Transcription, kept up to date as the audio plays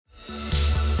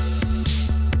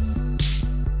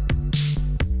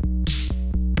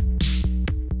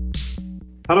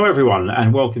Hello everyone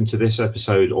and welcome to this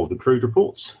episode of the Crude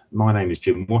Report. My name is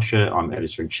Jim Washer, I'm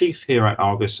Editor-in-Chief here at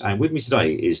Argus, and with me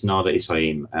today is Nada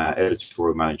Isaim,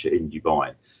 Editorial Manager in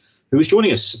Dubai, who is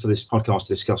joining us for this podcast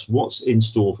to discuss what's in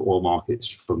store for oil markets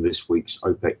from this week's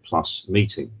OPEC Plus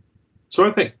meeting.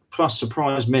 So OPEC Plus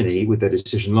surprised many with their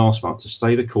decision last month to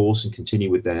stay the course and continue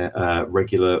with their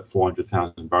regular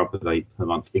 400,000 barrel per day per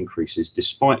month increases,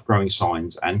 despite growing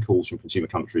signs and calls from consumer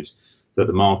countries that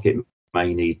the market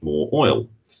may need more oil.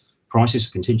 Prices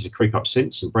have continued to creep up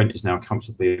since, and Brent is now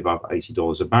comfortably above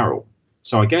 $80 a barrel.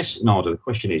 So I guess, Nada, the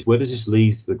question is, where does this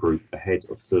leave the group ahead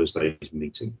of Thursday's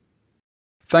meeting?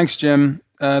 Thanks, Jim.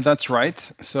 That's right.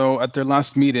 So at their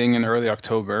last meeting in early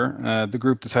October, the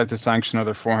group decided to sanction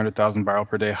another 400,000 barrel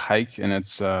per day hike in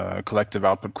its collective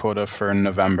output quota for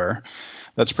November.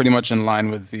 That's pretty much in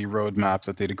line with the roadmap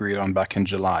that they'd agreed on back in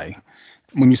July.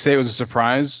 When you say it was a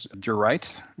surprise, you're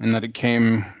right, in that it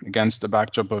came against a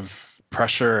backdrop of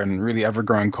pressure and really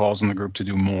ever-growing calls on the group to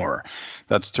do more.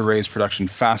 That's to raise production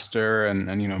faster and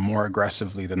more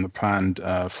aggressively than the planned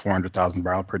 400,000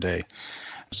 barrel per day.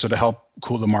 So to help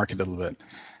cool the market a little bit.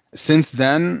 Since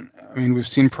then, we've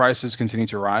seen prices continue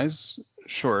to rise.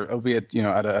 Sure, albeit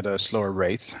at a slower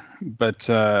rate. But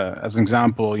as an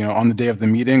example, on the day of the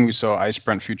meeting, we saw ICE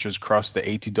Brent futures cross the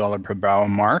 $80 per barrel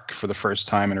mark for the first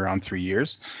time in around 3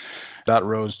 years. That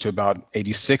rose to about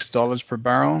 $86 per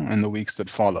barrel in the weeks that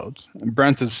followed.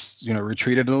 Brent has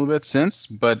retreated a little bit since,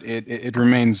 but it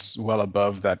remains well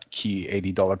above that key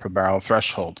 $80 per barrel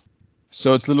threshold.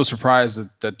 So it's a little surprised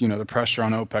that the pressure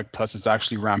on OPEC Plus has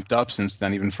actually ramped up since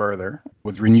then even further,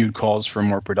 with renewed calls for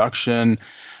more production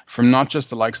from not just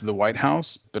the likes of the White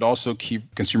House, but also key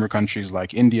consumer countries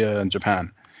like India and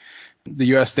Japan. The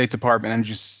U.S. State Department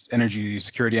Energy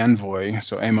Security Envoy,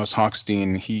 so Amos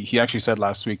Hochstein, he actually said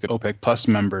last week that OPEC Plus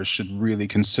members should really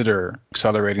consider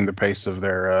accelerating the pace of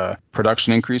their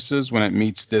production increases when it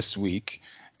meets this week,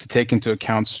 to take into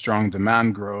account strong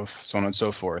demand growth, so on and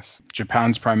so forth.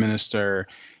 Japan's prime minister,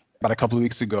 about a couple of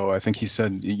weeks ago, I think he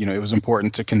said, it was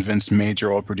important to convince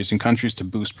major oil-producing countries to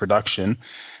boost production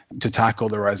to tackle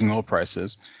the rising oil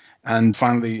prices. And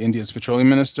finally, India's petroleum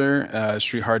minister,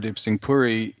 Sri Hardeep Singh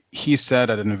Puri, he said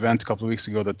at an event a couple of weeks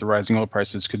ago that the rising oil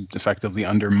prices could effectively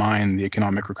undermine the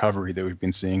economic recovery that we've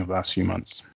been seeing over the last few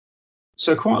months.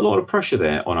 So quite a lot of pressure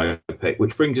there on OPEC,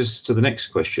 which brings us to the next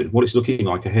question, what it's looking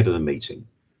like ahead of the meeting.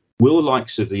 Will the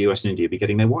likes of the US and India be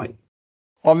getting their way?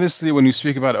 Obviously, when you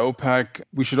speak about OPEC,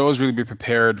 we should always really be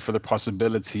prepared for the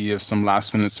possibility of some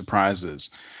last-minute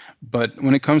surprises. But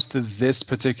when it comes to this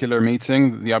particular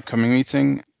meeting, the upcoming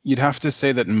meeting, you'd have to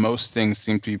say that most things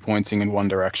seem to be pointing in one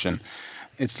direction.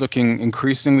 It's looking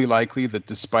increasingly likely that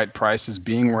despite prices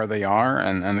being where they are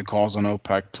and the calls on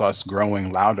OPEC Plus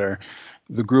growing louder,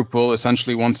 the group will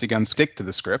essentially once again stick to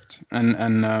the script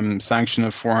and sanction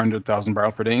a 400,000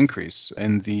 barrel per day increase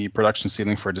in the production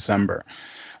ceiling for December.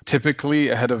 Typically,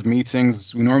 ahead of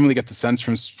meetings, we normally get the sense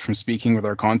from speaking with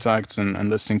our contacts and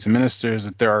listening to ministers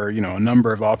that there are, a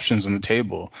number of options on the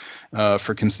table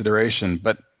for consideration.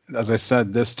 But as I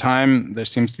said, this time there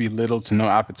seems to be little to no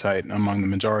appetite among the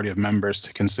majority of members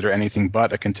to consider anything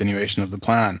but a continuation of the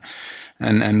plan.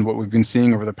 And what we've been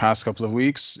seeing over the past couple of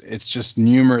weeks, it's just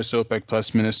numerous OPEC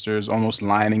Plus ministers almost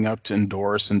lining up to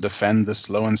endorse and defend the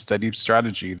slow and steady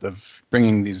strategy of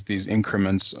bringing these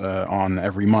increments on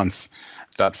every month,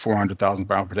 that 400,000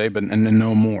 barrel per day, but and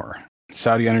no more.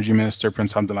 Saudi Energy Minister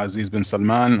Prince Abdulaziz bin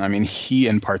Salman, he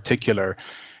in particular,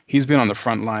 he's been on the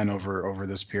front line over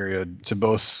this period to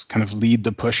both kind of lead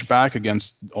the pushback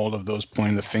against all of those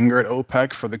pointing the finger at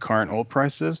OPEC for the current oil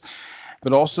prices,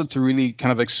 but also to really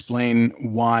kind of explain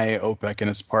why OPEC and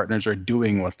its partners are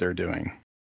doing what they're doing.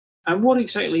 And what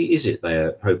exactly is it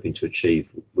they're hoping to achieve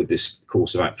with this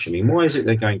course of action? Why is it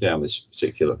they're going down this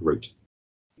particular route?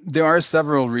 There are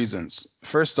several reasons.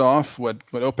 First off, what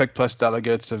OPEC Plus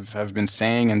delegates have been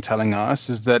saying and telling us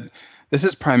is that this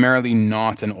is primarily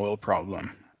not an oil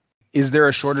problem. Is there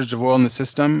a shortage of oil in the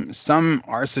system? Some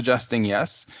are suggesting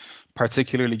yes,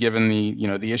 particularly given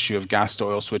the issue of gas to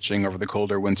oil switching over the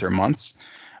colder winter months.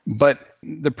 But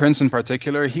the prince in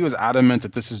particular, he was adamant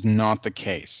that this is not the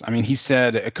case. He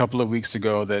said a couple of weeks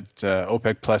ago that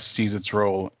OPEC Plus sees its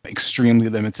role extremely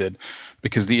limited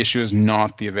because the issue is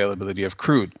not the availability of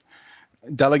crude.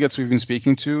 Delegates we've been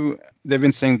speaking to, they've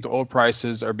been saying that the oil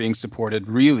prices are being supported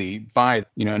really by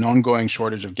an ongoing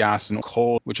shortage of gas and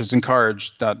coal, which has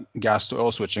encouraged that gas to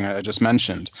oil switching I just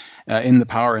mentioned in the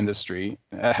power industry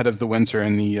ahead of the winter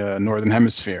in the northern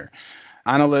hemisphere.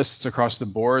 Analysts across the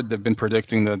board, they've been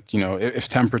predicting that if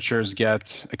temperatures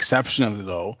get exceptionally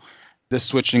low, This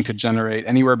switching could generate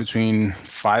anywhere between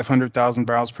 500,000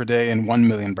 barrels per day and 1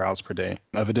 million barrels per day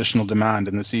of additional demand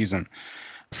in the season.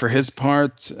 For his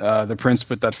part, the prince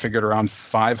put that figure around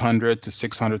 500 to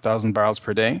 600,000 barrels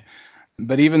per day.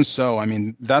 But even so, I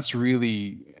mean, that's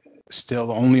really still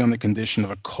only on the condition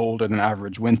of a colder than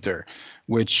average winter,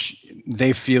 which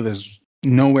they feel is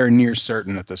nowhere near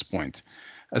certain at this point.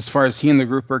 As far as he and the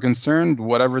group are concerned,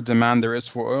 whatever demand there is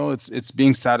for oil, it's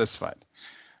being satisfied.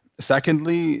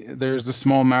 Secondly, there's the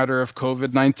small matter of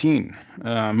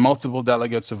COVID-19. Multiple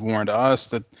delegates have warned us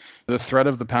that the threat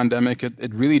of the pandemic,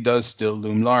 it really does still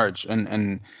loom large,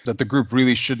 and that the group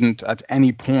really shouldn't at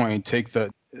any point take the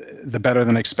better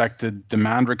than expected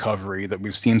demand recovery that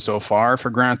we've seen so far for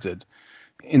granted.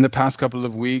 In the past couple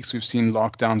of weeks, we've seen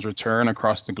lockdowns return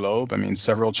across the globe. I mean,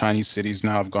 several Chinese cities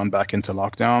now have gone back into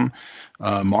lockdown.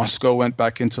 Moscow went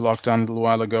back into lockdown a little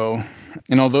while ago.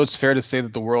 And although it's fair to say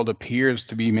that the world appears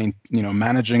to be,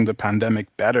 managing the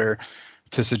pandemic better,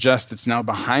 to suggest it's now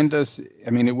behind us, I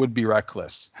mean, it would be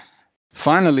reckless.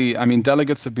 Finally, I mean,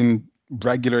 delegates have been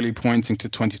regularly pointing to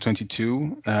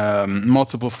 2022.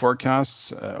 Multiple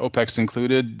forecasts, OPEC's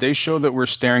included, they show that we're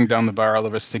staring down the barrel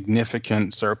of a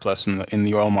significant surplus in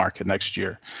the oil market next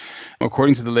year.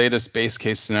 According to the latest base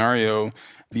case scenario,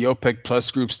 the OPEC Plus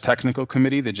Group's technical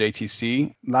committee, the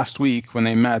JTC, last week when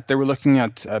they met, they were looking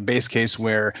at a base case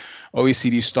where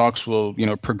OECD stocks will,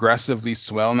 progressively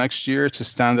swell next year to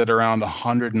stand at around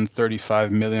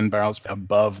 135 million barrels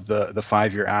above the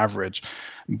 5-year average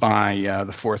by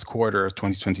the fourth quarter of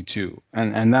 2022.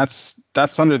 And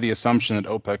that's under the assumption that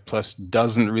OPEC Plus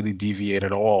doesn't really deviate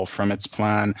at all from its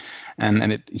plan,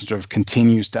 and it sort of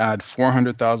continues to add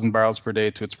 400,000 barrels per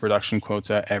day to its production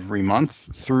quota every month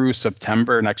through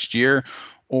September next year,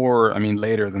 or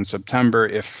later than September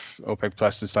if OPEC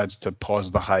Plus decides to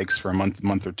pause the hikes for a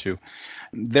month or two.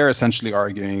 They're essentially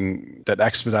arguing that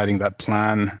expediting that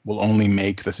plan will only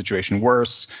make the situation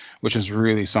worse, which is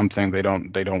really something they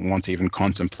don't want to even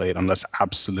contemplate unless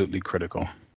absolutely critical.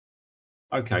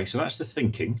 Okay, so that's the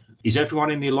thinking. Is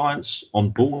everyone in the alliance on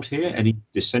board here? Any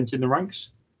dissent in the ranks?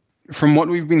 From what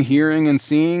we've been hearing and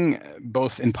seeing,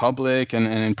 both in public and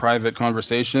in private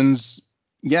conversations,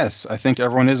 yes, I think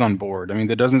everyone is on board. I mean,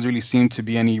 there doesn't really seem to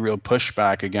be any real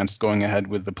pushback against going ahead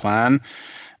with the plan.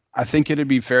 I think it'd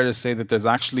be fair to say that there's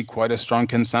actually quite a strong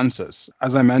consensus.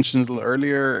 As I mentioned a little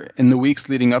earlier, in the weeks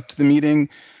leading up to the meeting,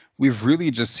 we've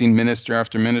really just seen minister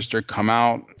after minister come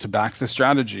out to back the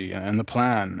strategy and the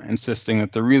plan, insisting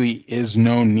that there really is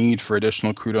no need for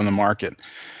additional crude on the market.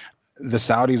 The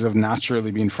Saudis have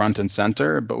naturally been front and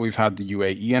center, but we've had the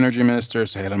UAE energy minister,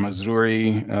 Sahed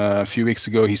al-Mazrouri, a few weeks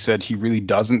ago. He said he really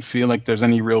doesn't feel like there's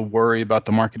any real worry about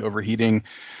the market overheating.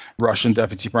 Russian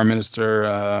Deputy Prime Minister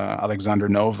Alexander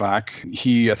Novak,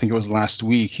 I think it was last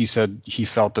week, he said he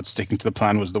felt that sticking to the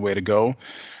plan was the way to go.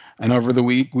 And over the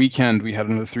weekend, we had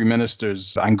another 3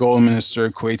 ministers, Angolan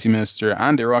minister, Kuwaiti minister,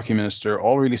 and Iraqi minister,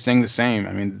 all really saying the same.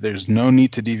 I mean, there's no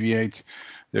need to deviate.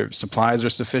 Their supplies are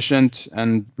sufficient,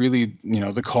 and really,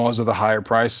 the cause of the higher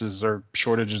prices are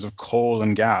shortages of coal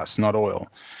and gas, not oil.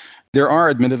 There are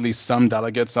admittedly some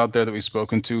delegates out there that we've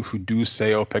spoken to who do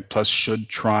say OPEC Plus should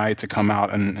try to come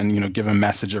out and give a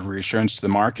message of reassurance to the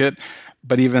market,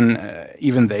 but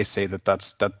even they say that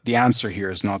the answer here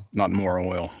is not more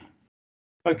oil.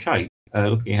 Okay,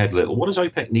 looking ahead a little, what does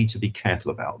OPEC need to be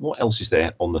careful about? What else is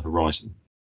there on the horizon?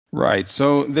 Right.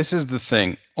 So this is the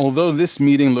thing. Although this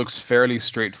meeting looks fairly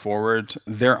straightforward,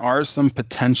 there are some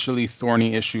potentially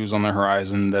thorny issues on the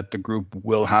horizon that the group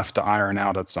will have to iron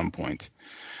out at some point.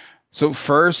 So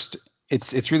first,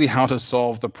 it's really how to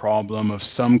solve the problem of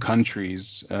some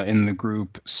countries in the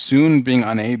group soon being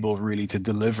unable really to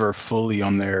deliver fully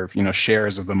on their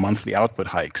shares of the monthly output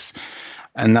hikes.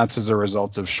 And that's as a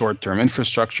result of short-term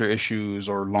infrastructure issues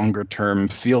or longer-term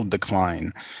field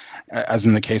decline, as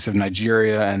in the case of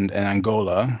Nigeria and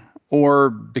Angola, or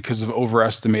because of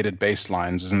overestimated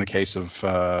baselines, as in the case of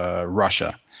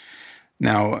Russia.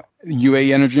 Now,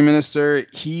 UAE Energy Minister,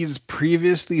 he's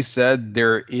previously said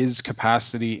there is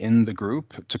capacity in the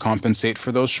group to compensate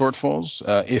for those shortfalls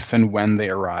if and when they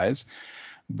arise.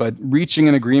 But reaching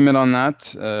an agreement on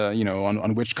that,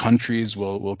 on which countries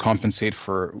will compensate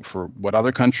for what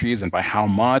other countries and by how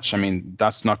much, I mean,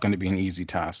 that's not going to be an easy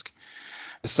task.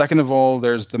 Second of all,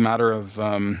 there's the matter of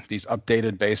these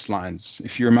updated baselines.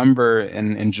 If you remember,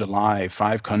 in July,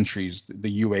 5 countries,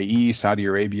 the UAE, Saudi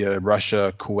Arabia,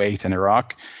 Russia, Kuwait, and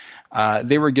Iraq,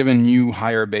 they were given new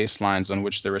higher baselines on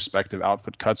which their respective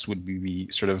output cuts would be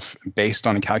sort of based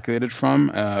on and calculated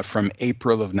from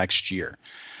April of next year.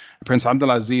 Prince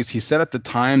Abdulaziz, he said at the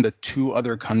time that 2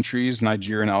 other countries,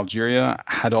 Nigeria and Algeria,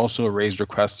 had also raised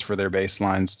requests for their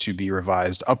baselines to be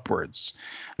revised upwards.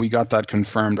 We got that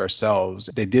confirmed ourselves.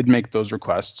 They did make those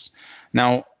requests.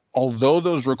 Now, although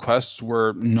those requests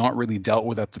were not really dealt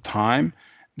with at the time,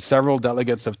 several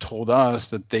delegates have told us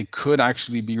that they could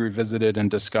actually be revisited and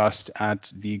discussed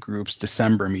at the group's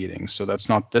December meeting. So that's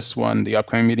not this one, the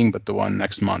upcoming meeting, but the one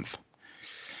next month.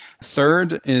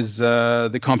 Third is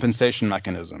the compensation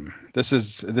mechanism. This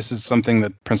is something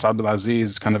that Prince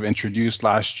Abdulaziz kind of introduced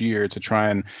last year to try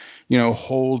and,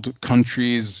 hold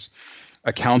countries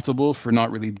accountable for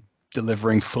not really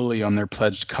delivering fully on their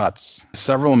pledged cuts.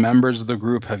 Several members of the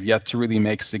group have yet to really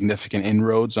make significant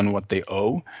inroads on what they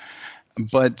owe.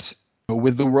 But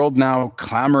with the world now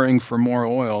clamoring for more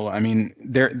oil, I mean,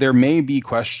 there may be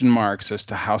question marks as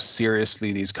to how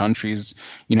seriously these countries,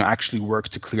 actually work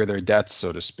to clear their debts,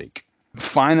 so to speak.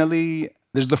 Finally,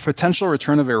 there's the potential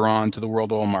return of Iran to the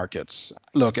world oil markets.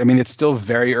 Look, I mean, it's still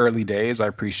very early days. I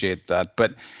appreciate that.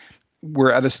 But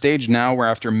we're at a stage now where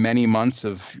after many months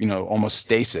of, almost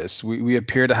stasis, we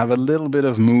appear to have a little bit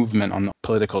of movement on the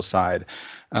political side.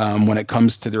 When it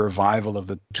comes to the revival of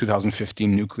the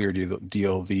 2015 nuclear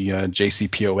deal, the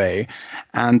JCPOA,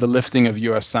 and the lifting of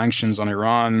U.S. sanctions on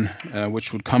Iran,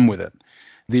 which would come with it.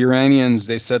 The Iranians,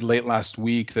 they said late last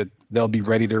week that they'll be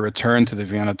ready to return to the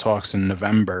Vienna talks in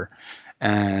November,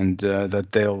 and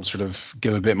that they'll sort of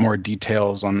give a bit more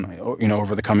details on,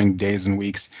 over the coming days and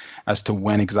weeks as to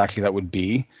when exactly that would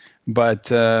be. But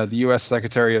the U.S.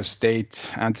 Secretary of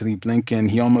State, Antony Blinken,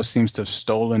 he almost seems to have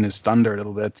stolen his thunder a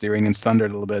little bit, the Iranians' thunder a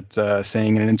little bit,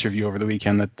 saying in an interview over the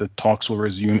weekend that the talks will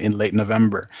resume in late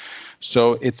November.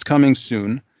 So it's coming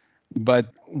soon.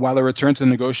 But while a return to the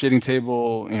negotiating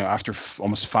table, after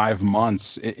almost 5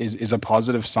 months is a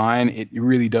positive sign, it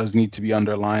really does need to be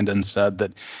underlined and said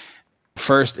that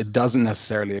first, it doesn't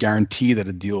necessarily guarantee that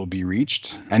a deal will be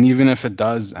reached. And even if it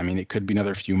does, I mean, it could be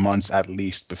another few months at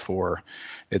least before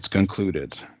it's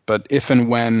concluded. But if and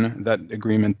when that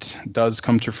agreement does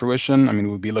come to fruition, I mean,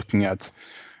 we'll be looking at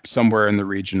somewhere in the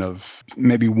region of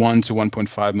maybe 1 to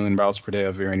 1.5 million barrels per day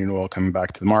of Iranian oil coming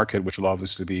back to the market, which will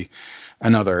obviously be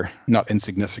another not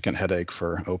insignificant headache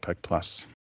for OPEC plus.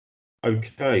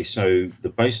 Okay, so the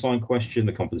baseline question,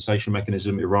 the compensation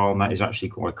mechanism, Iran, that is actually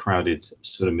quite a crowded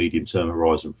sort of medium-term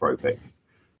horizon for OPEC.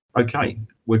 Okay,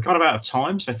 we're kind of out of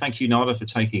time, so thank you, Nada, for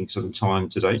taking some time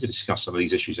today to discuss some of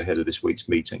these issues ahead of this week's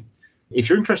meeting. If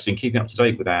you're interested in keeping up to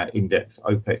date with our in-depth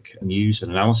OPEC news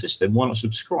and analysis, then why not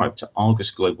subscribe to Argus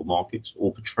Global Markets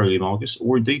or Petroleum Argus,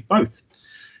 or indeed both.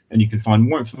 And you can find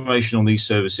more information on these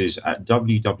services at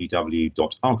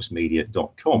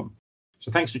www.argusmedia.com.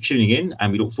 So thanks for tuning in,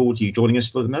 and we look forward to you joining us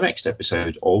for the next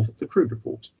episode of the Crude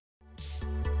Report.